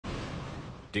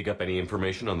dig up any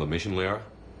information on the mission, Liara?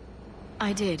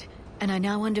 I did, and I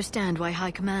now understand why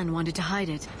High Command wanted to hide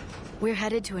it. We're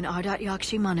headed to an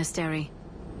Ardat-Yakshi monastery.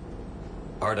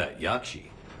 Ardat-Yakshi?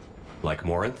 Like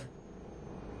Morinth?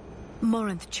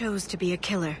 Morinth chose to be a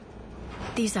killer.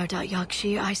 These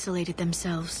Ardat-Yakshi isolated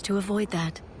themselves to avoid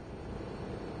that.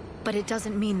 But it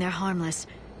doesn't mean they're harmless.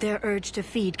 Their urge to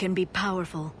feed can be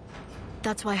powerful.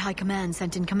 That's why High Command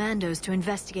sent in commandos to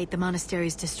investigate the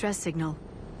monastery's distress signal.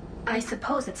 I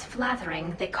suppose it's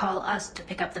flattering they call us to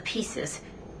pick up the pieces.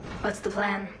 What's the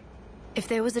plan? If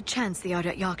there was a chance the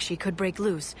Ardat-Yakshi could break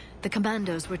loose, the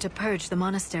commandos were to purge the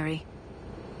monastery.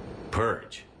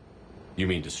 Purge? You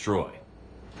mean destroy?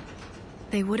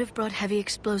 They would have brought heavy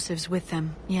explosives with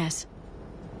them, yes.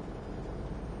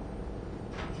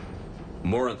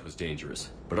 Morinth was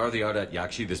dangerous, but are the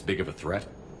Ardat-Yakshi this big of a threat?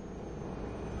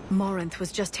 Morinth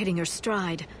was just hitting her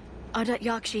stride.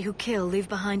 Ardat-Yakshi who kill leave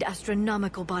behind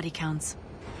astronomical body counts.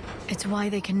 It's why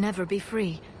they can never be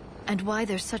free, and why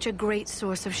they're such a great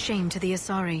source of shame to the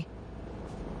Asari.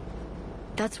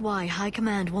 That's why High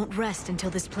Command won't rest until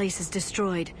this place is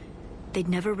destroyed. They'd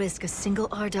never risk a single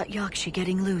Ardat-Yakshi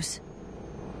getting loose.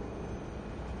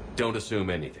 Don't assume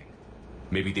anything.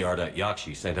 Maybe the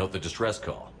Ardat-Yakshi sent out the distress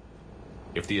call.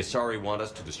 If the Asari want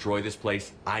us to destroy this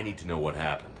place, I need to know what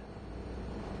happened.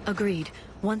 Agreed.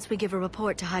 Once we give a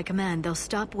report to High Command, they'll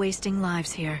stop wasting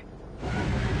lives here.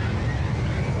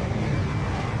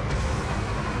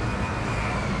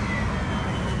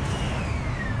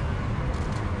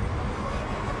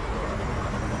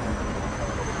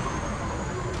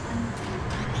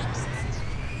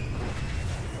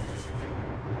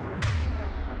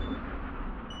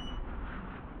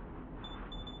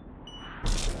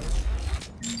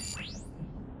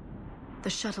 The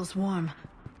shuttle's warm.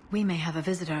 We may have a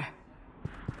visitor.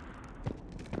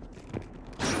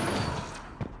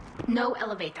 No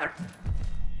elevator.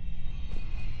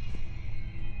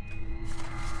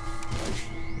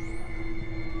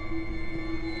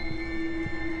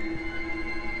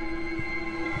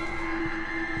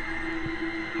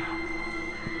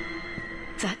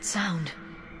 That sound.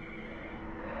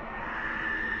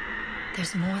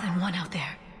 There's more than one out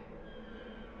there.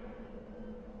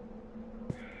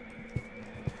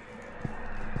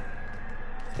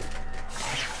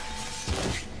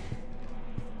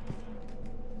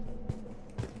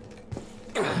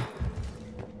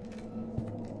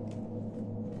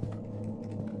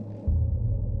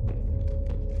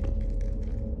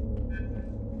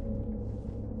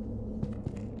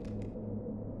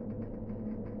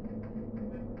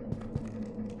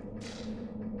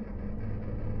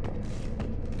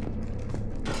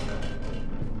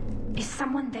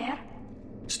 Someone there?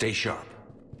 Stay sharp.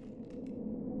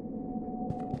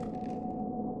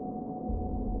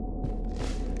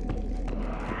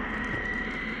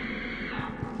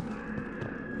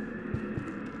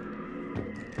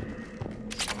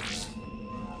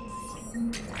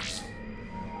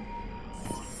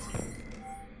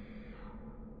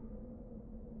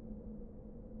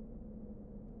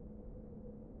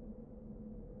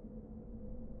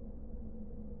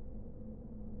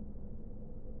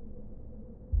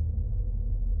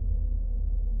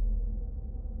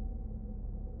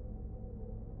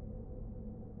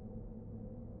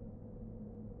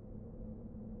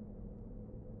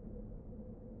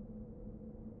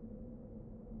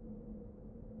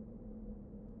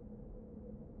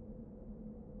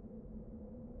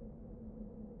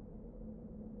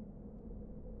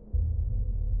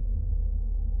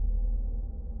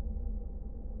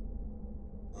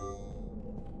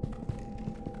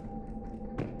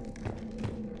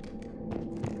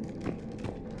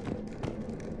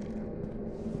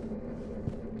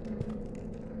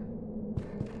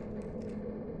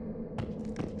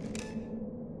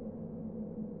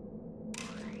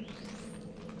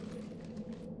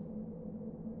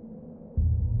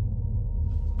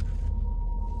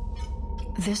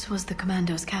 This was the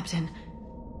commandos, Captain.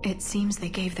 It seems they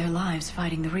gave their lives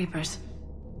fighting the Reapers.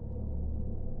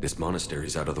 This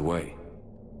monastery's out of the way.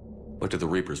 What do the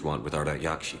Reapers want with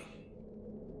Ardat-Yakshi?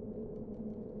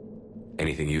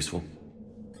 Anything useful?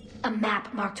 A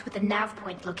map marked with the nav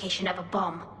point location of a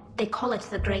bomb. They call it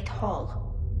the Great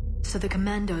Hall. So the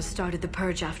commandos started the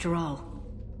purge after all.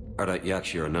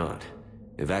 Ardat-Yakshi or not,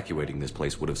 evacuating this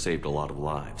place would have saved a lot of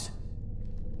lives.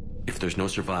 If there's no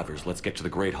survivors, let's get to the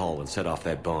Great Hall and set off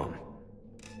that bomb.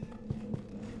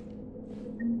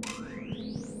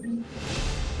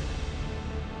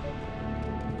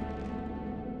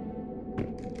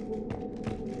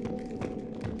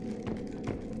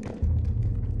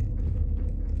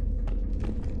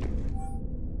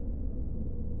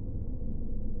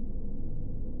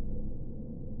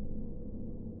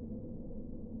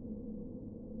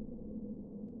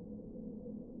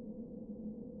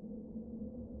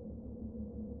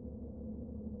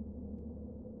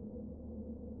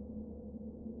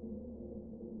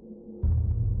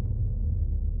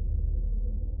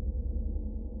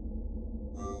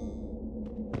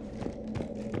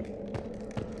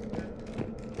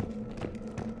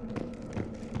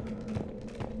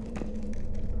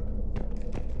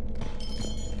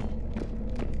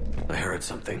 heard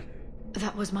something.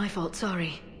 That was my fault,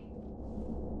 sorry.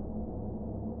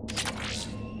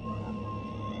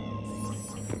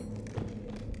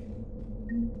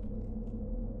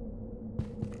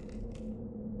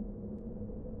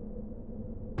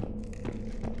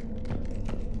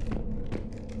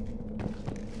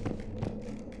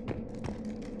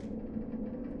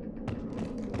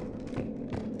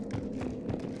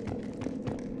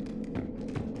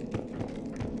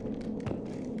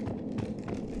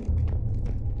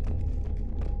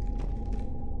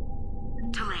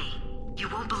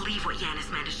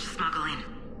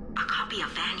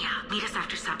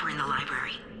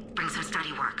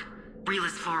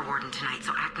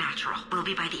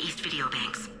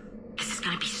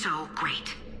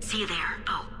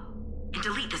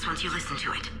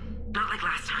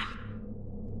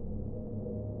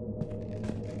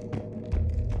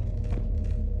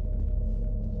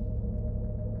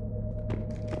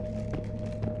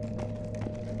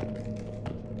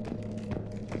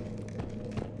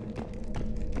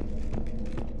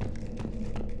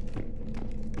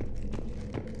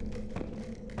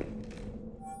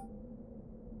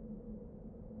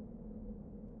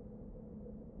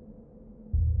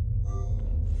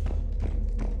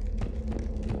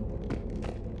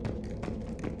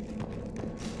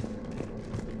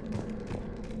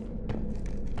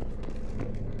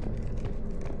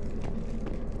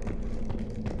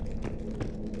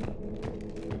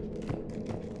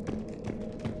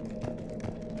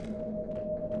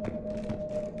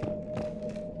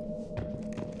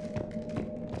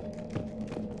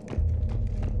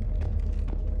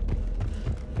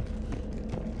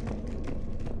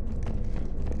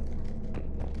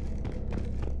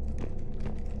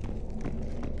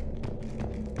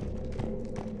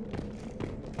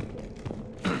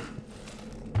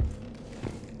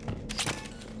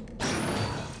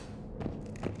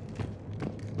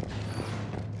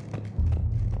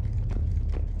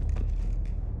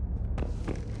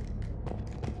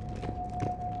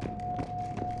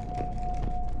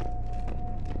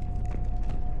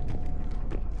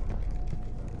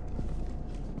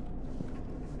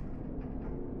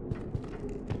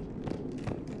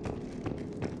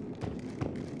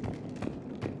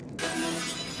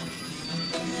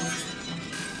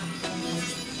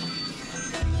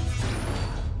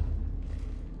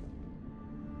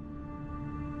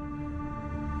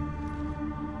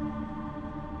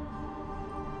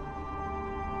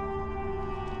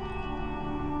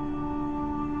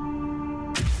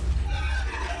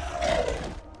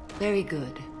 Very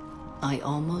good. I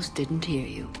almost didn't hear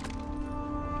you.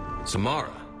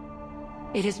 Samara!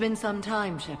 It has been some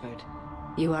time, Shepard.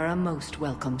 You are a most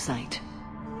welcome sight.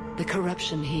 The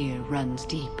corruption here runs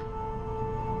deep.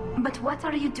 But what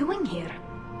are you doing here?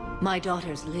 My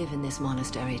daughters live in this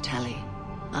monastery, Tali.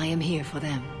 I am here for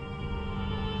them.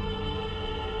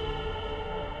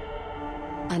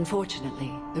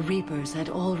 Unfortunately, the Reapers had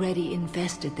already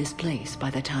infested this place by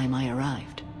the time I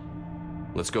arrived.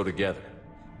 Let's go together.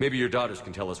 Maybe your daughters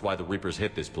can tell us why the Reapers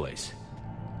hit this place.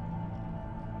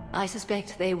 I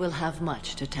suspect they will have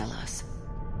much to tell us.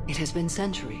 It has been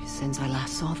centuries since I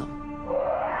last saw them.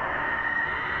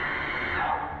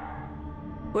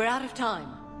 We're out of time.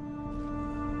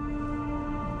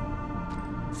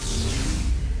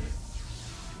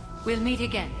 We'll meet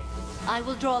again. I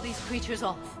will draw these creatures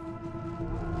off.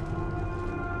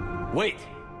 Wait!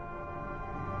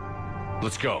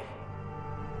 Let's go.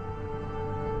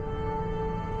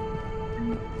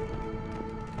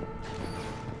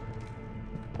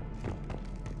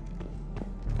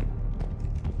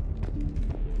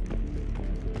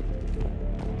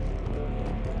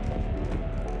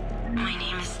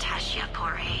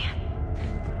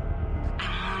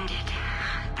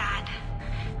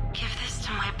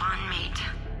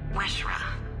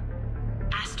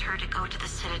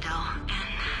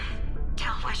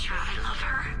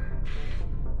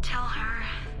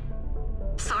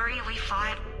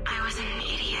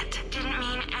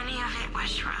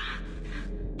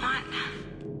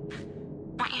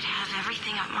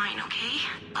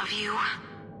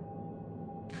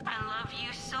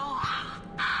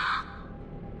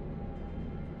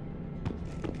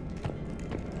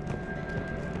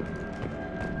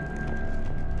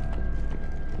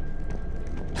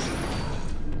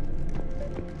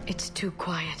 It's too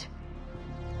quiet.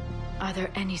 Are there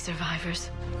any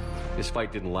survivors? This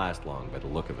fight didn't last long by the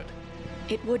look of it.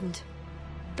 It wouldn't.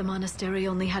 The monastery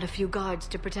only had a few guards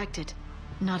to protect it,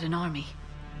 not an army.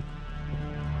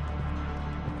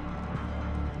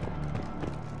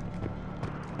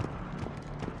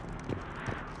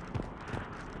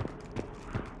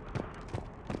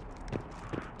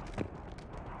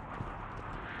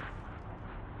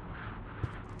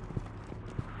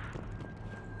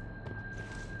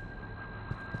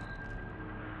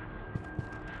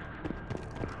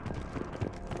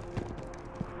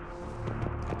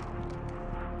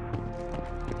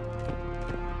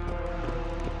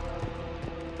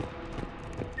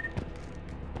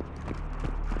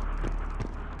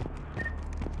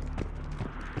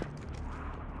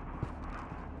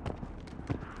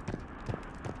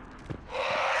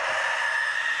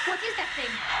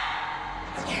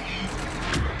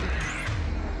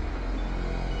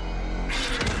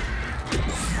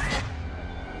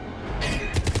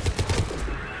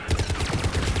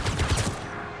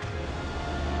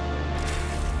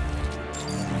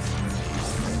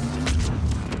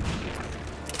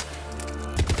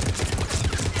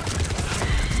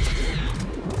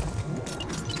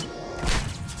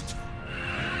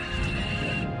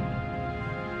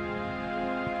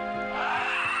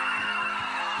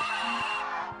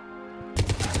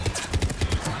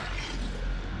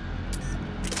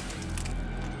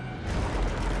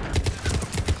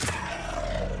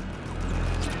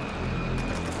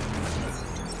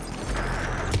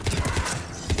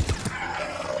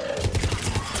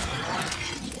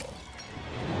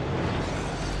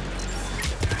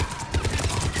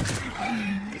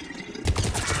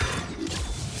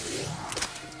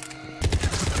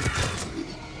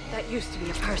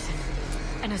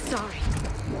 An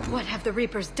Asari. What have the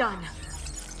Reapers done?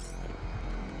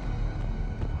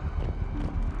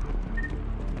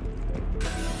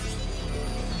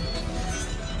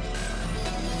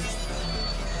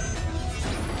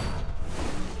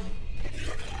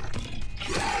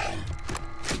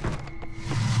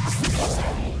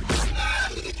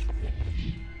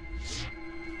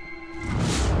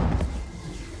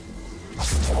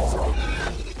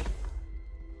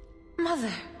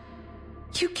 Mother,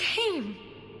 you came.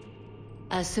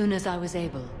 As soon as I was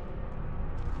able.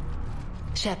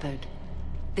 Shepard,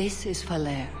 this is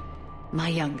Falere, my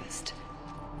youngest.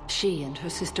 She and her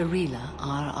sister Rila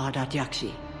are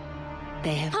Ardat-Yakshi.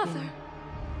 They have Mother,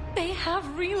 they have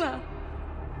Rila.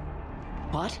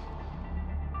 What?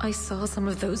 I saw some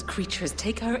of those creatures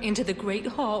take her into the Great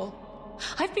Hall.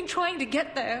 I've been trying to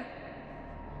get there.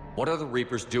 What are the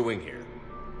Reapers doing here?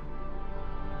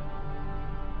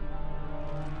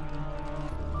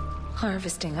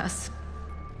 Harvesting us.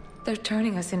 They're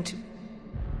turning us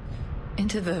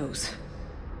into those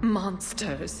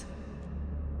monsters.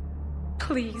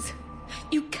 Please,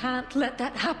 you can't let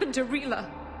that happen to Rila.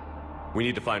 We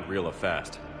need to find Rila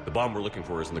fast. The bomb we're looking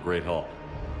for is in the Great Hall.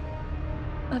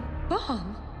 A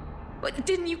bomb? What,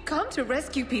 didn't you come to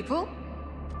rescue people?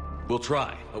 We'll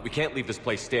try, but we can't leave this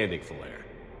place standing, Falere.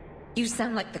 You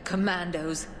sound like the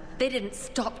commandos. They didn't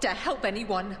stop to help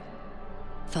anyone.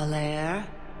 Falere?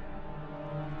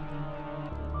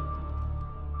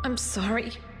 I'm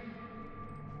sorry.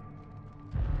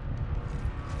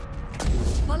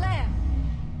 Falere!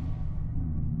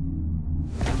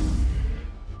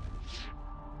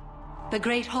 The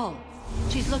Great Hall.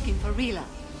 She's looking for Rila.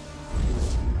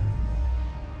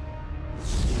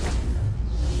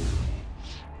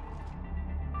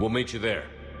 We'll meet you there.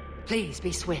 Please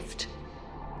be swift.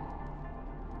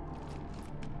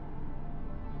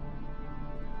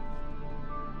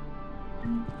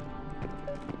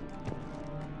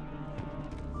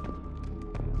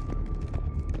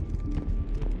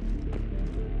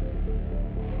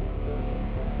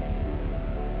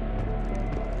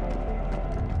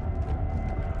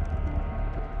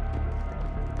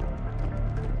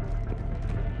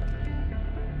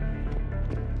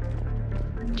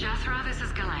 Jethro, this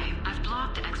is Galay. I've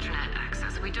blocked extranet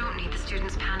access. We don't need the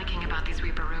students panicking about these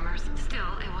Reaper rumors.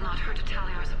 Still, it will not hurt to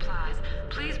tally our supplies.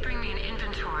 Please bring me an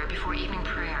inventory before evening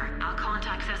prayer. I'll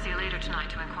contact FSAA later tonight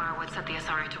to inquire what set the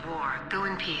Asari to war. Go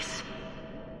in peace.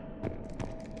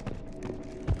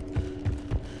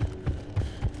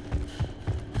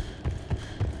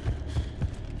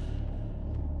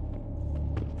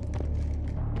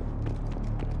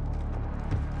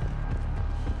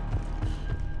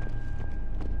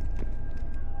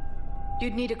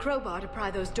 You'd need a crowbar to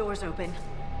pry those doors open.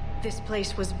 This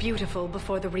place was beautiful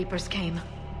before the Reapers came.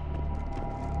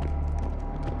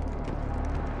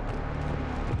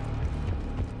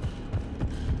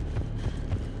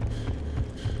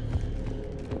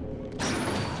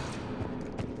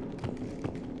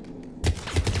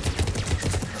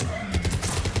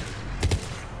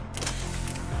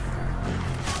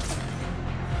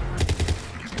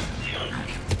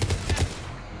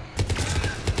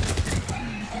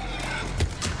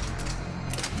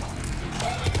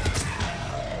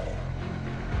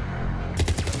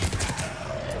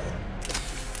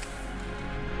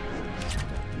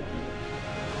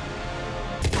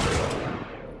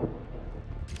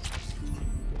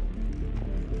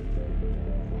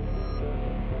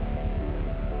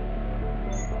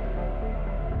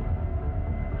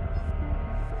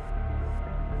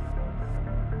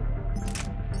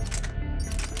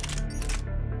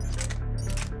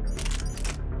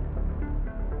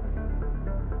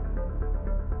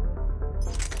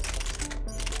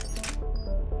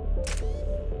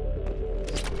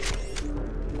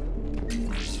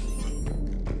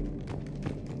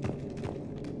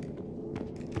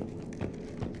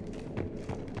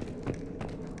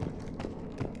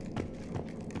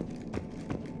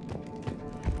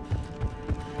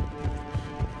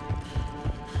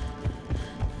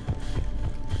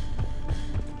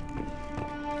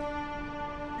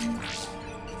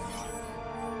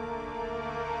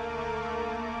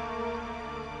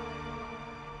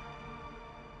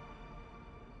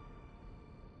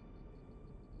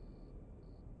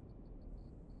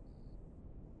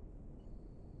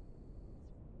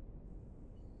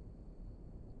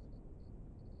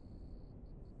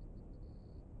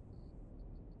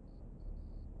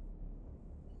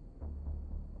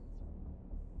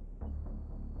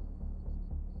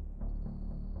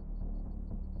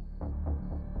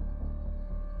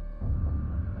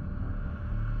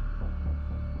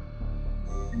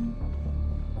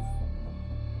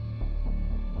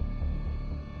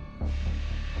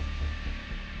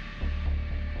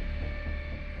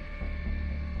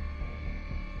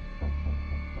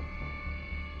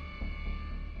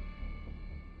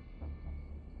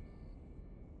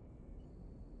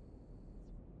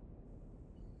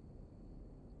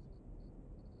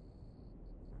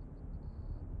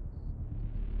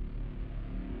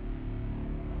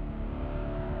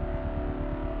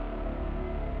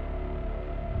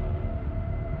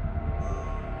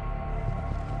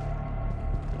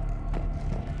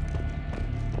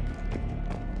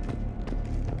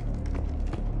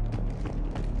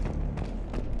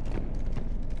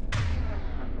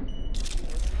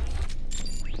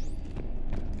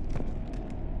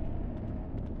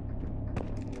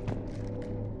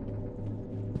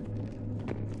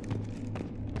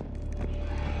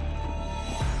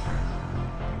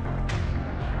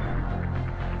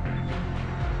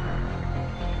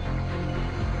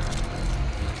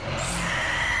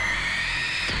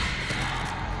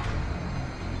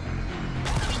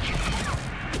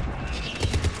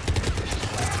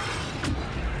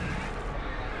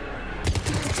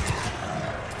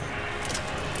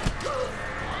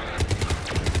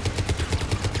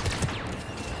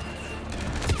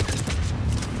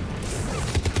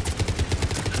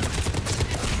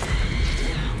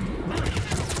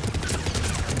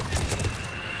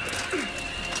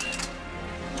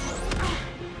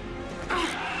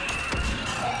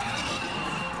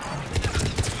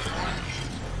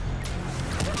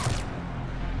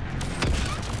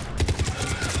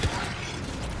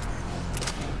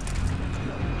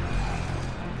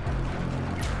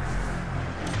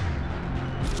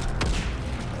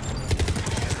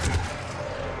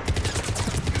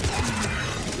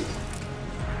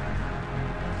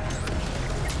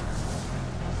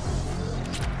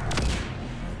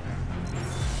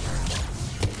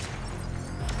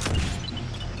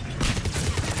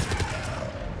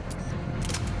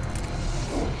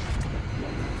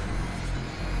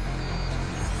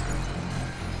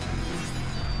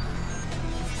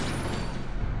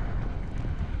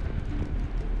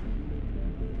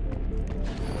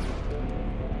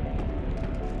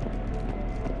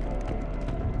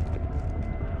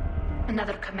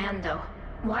 Another commando.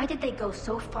 Why did they go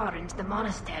so far into the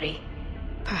monastery?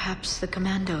 Perhaps the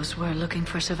commandos were looking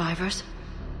for survivors?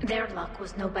 Their luck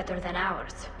was no better than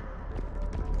ours.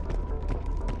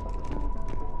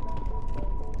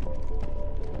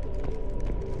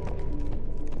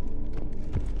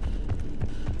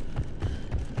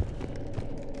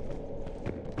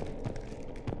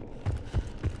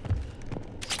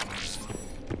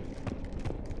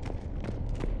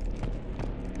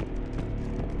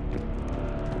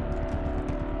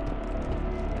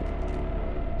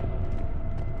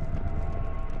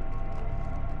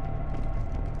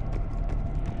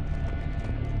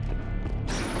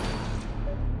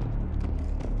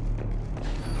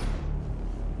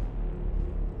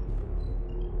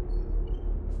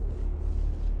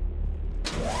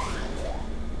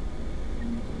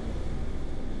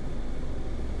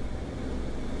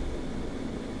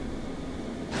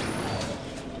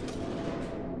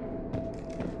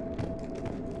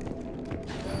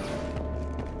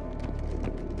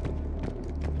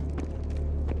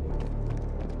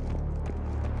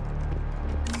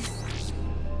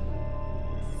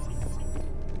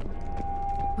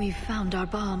 We've found our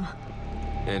bomb.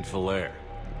 And Falaire.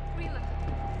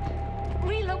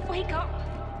 Rila, wake up!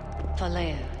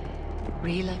 Falaire,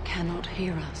 Rila cannot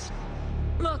hear us.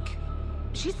 Look,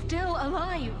 she's still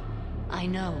alive. I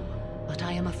know, but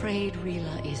I am afraid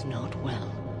Rila is not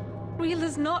well.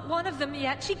 Rila's not one of them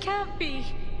yet. She can't be.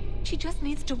 She just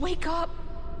needs to wake up.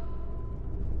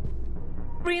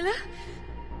 Rila?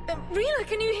 Rila,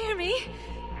 can you hear me?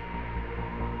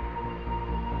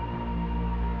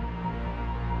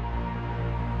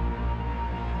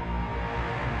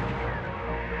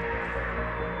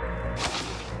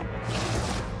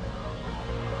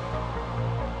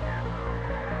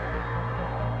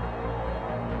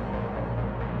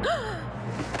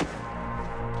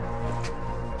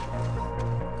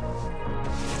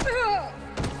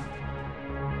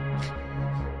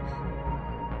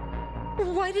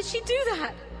 Why did she do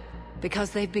that?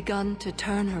 Because they've begun to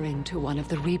turn her into one of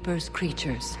the Reaper's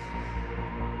creatures.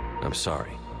 I'm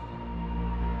sorry.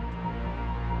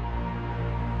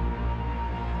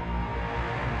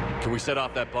 Can we set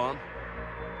off that bomb?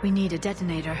 We need a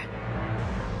detonator.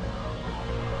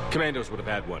 Commandos would have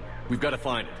had one. We've got to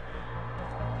find it.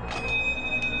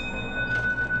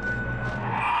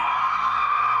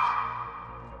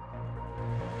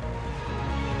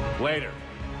 Later.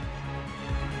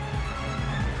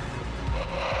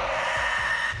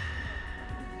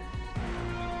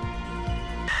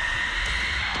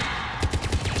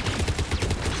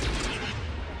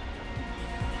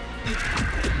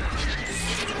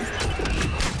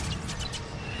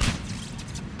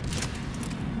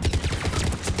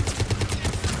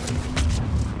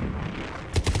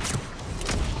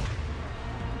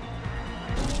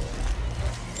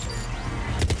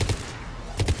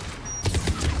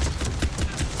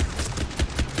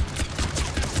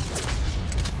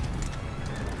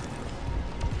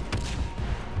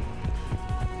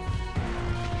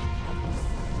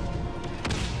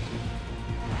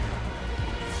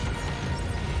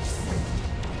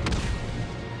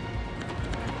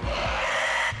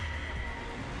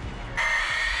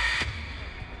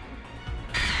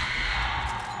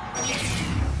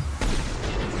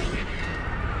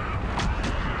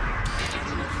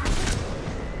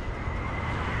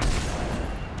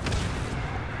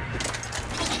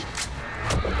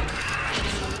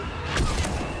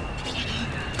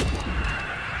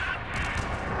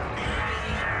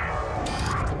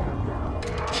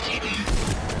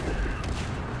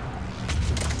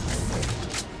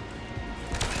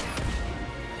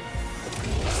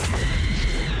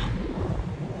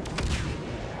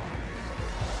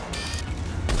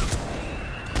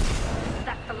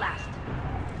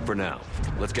 For now,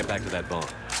 let's get back to that bomb.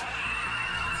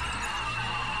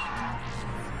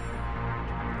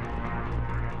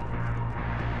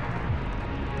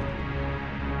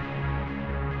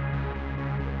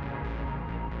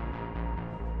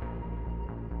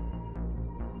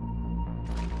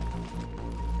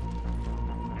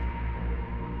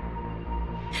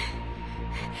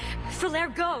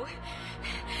 Falaire, go!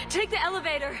 Take the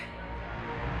elevator!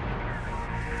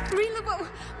 Rila,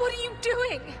 what are you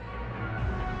doing?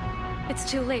 It's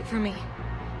too late for me.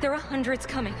 There are hundreds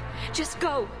coming. Just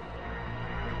go!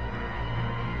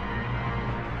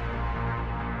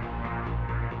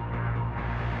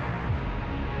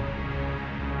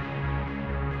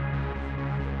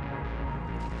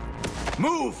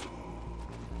 Move!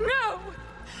 No!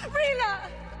 Rila!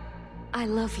 I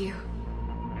love you.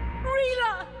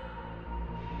 Rila!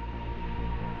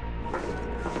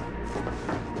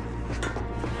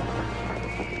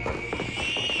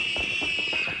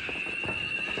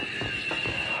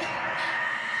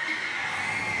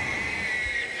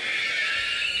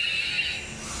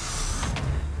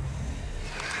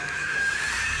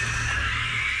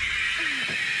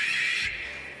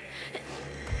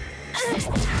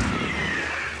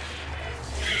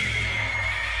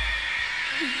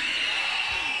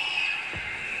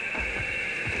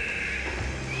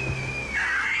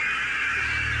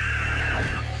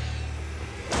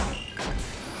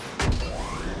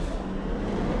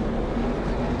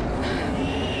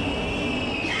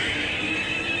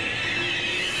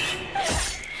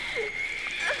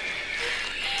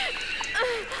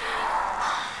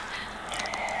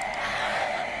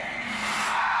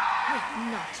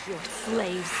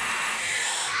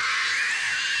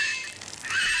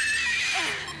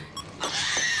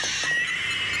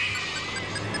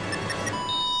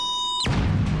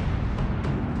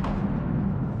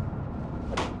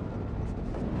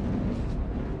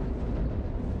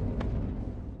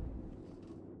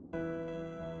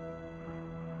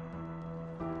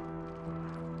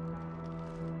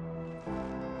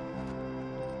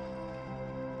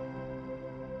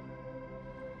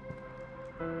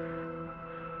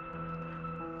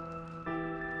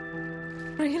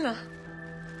 Rila,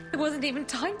 there wasn't even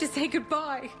time to say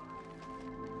goodbye.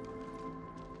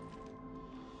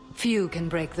 Few can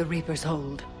break the Reaper's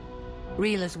hold.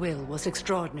 Rila's will was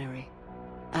extraordinary,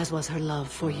 as was her love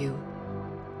for you.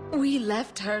 We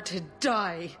left her to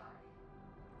die.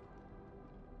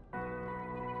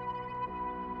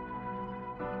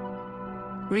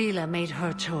 Rila made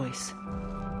her choice,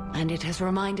 and it has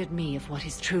reminded me of what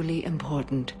is truly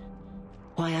important.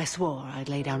 Why I swore I'd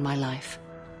lay down my life.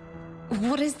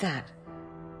 What is that?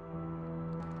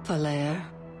 Falair.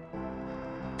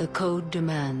 The code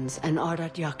demands an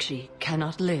Ardat-Yakshi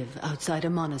cannot live outside a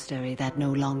monastery that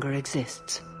no longer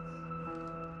exists.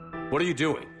 What are you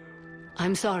doing?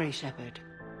 I'm sorry, Shepard.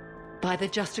 By the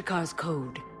Justicar's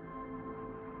code,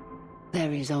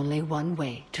 there is only one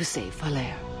way to save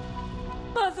Falair.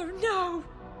 Mother, no!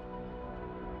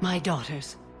 My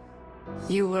daughters,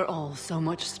 you were all so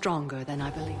much stronger than I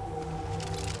believed.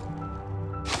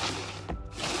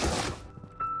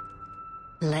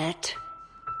 Let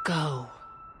go.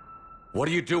 What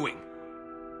are you doing?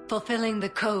 Fulfilling the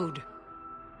code.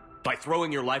 By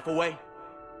throwing your life away?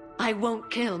 I won't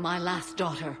kill my last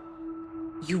daughter.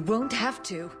 You won't have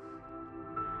to.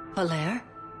 Falair?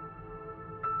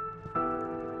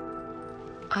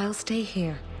 I'll stay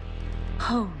here.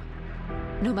 Home.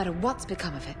 No matter what's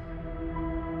become of it.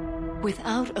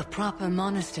 Without a proper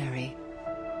monastery...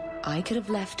 I could have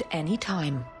left any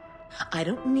time. I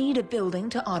don't need a building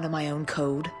to honor my own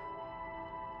code.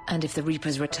 And if the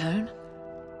Reapers return,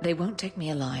 they won't take me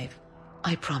alive.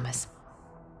 I promise.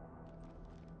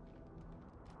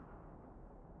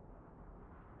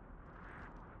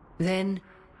 Then,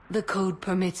 the code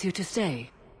permits you to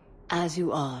stay, as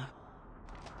you are.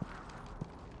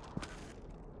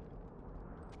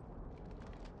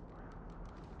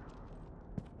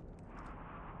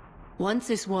 Once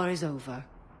this war is over,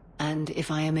 and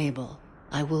if I am able,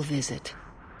 I will visit,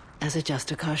 as a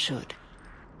justicar should.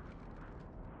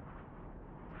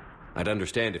 I'd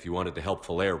understand if you wanted to help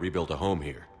Falair rebuild a home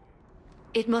here.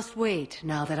 It must wait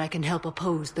now that I can help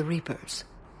oppose the Reapers.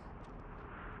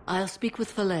 I'll speak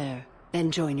with Falair,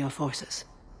 then join your forces.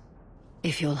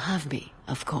 If you'll have me,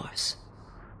 of course.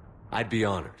 I'd be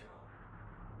honored.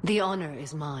 The honor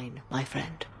is mine, my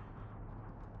friend.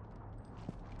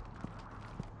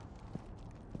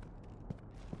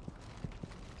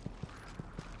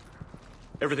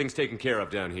 Everything's taken care of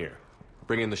down here.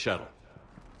 Bring in the shuttle.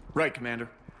 Right, Commander.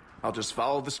 I'll just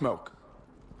follow the smoke.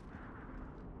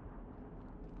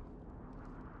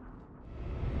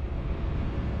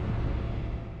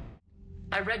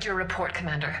 I read your report,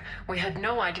 Commander. We had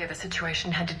no idea the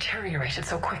situation had deteriorated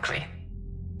so quickly.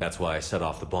 That's why I set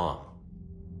off the bomb.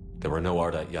 There were no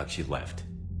Ardat-Yakshi left.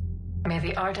 May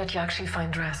the Ardat-Yakshi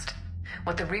find rest.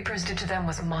 What the Reapers did to them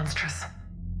was monstrous.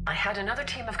 I had another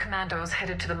team of commandos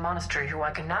headed to the Monastery who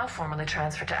I can now formally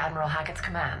transfer to Admiral Hackett's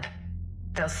command.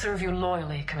 They'll serve you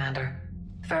loyally, Commander.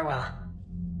 Farewell.